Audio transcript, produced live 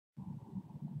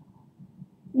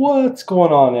What's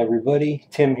going on, everybody?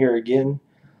 Tim here again.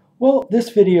 Well, this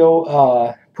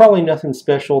video, probably nothing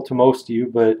special to most of you,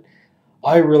 but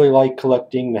I really like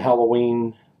collecting the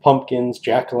Halloween pumpkins,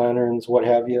 jack-o'-lanterns, what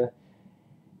have you.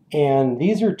 And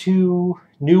these are two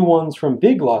new ones from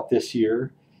Big Lot this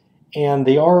year, and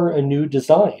they are a new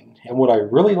design. And what I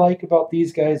really like about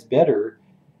these guys better,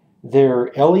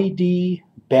 they're LED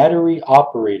battery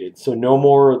operated, so no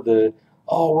more of the,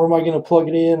 oh, where am I going to plug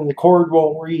it in and the cord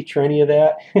won't reach or any of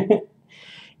that.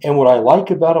 And what I like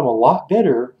about them a lot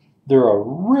better, they're a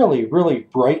really, really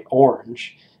bright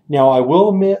orange. Now, I will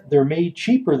admit they're made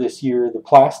cheaper this year, the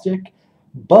plastic,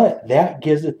 but that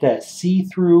gives it that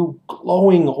see-through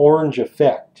glowing orange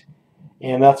effect.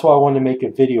 And that's why I wanted to make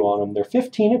a video on them. They're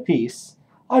 15 a piece.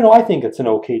 I know, I think it's an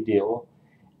okay deal.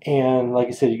 And like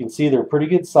I said, you can see they're pretty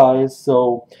good size.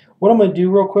 So what I'm going to do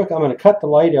real quick, I'm going to cut the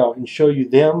light out and show you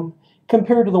them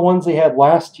compared to the ones they had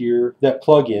last year that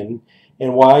plug in,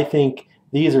 and why I think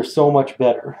these are so much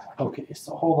better. Okay,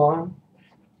 so hold on.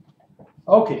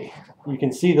 Okay, you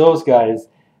can see those guys.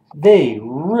 They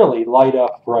really light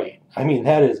up bright. I mean,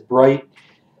 that is bright.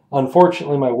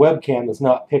 Unfortunately, my webcam is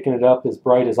not picking it up as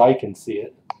bright as I can see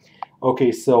it.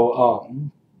 Okay, so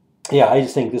yeah, I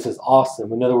just think this is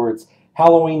awesome. In other words,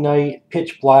 Halloween night,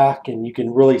 pitch black, and you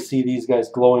can really see these guys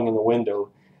glowing in the window.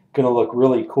 Gonna look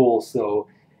really cool. So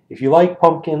if you like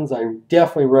pumpkins, I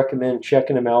definitely recommend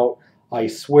checking them out. I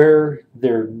swear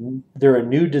they're a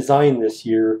new design this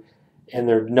year, and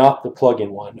they're not the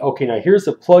plug-in one. Okay, now here's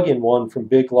a plug-in one from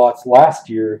Big Lots last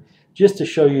year, just to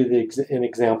show you an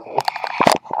example.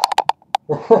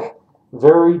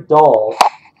 Very dull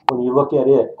when you look at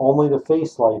it. Only the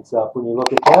face lights up when you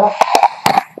look at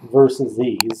that versus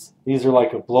these. These are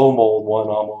like a blow mold one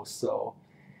almost. So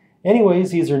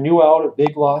anyways, these are new out at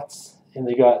Big Lots, and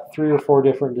they got 3 or 4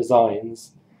 different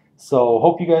designs. So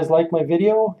hope you guys like my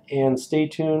video, and stay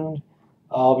tuned.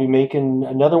 I'll be making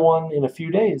another one in a few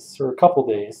days, or a couple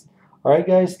days. Alright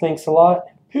guys, thanks a lot.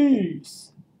 Peace.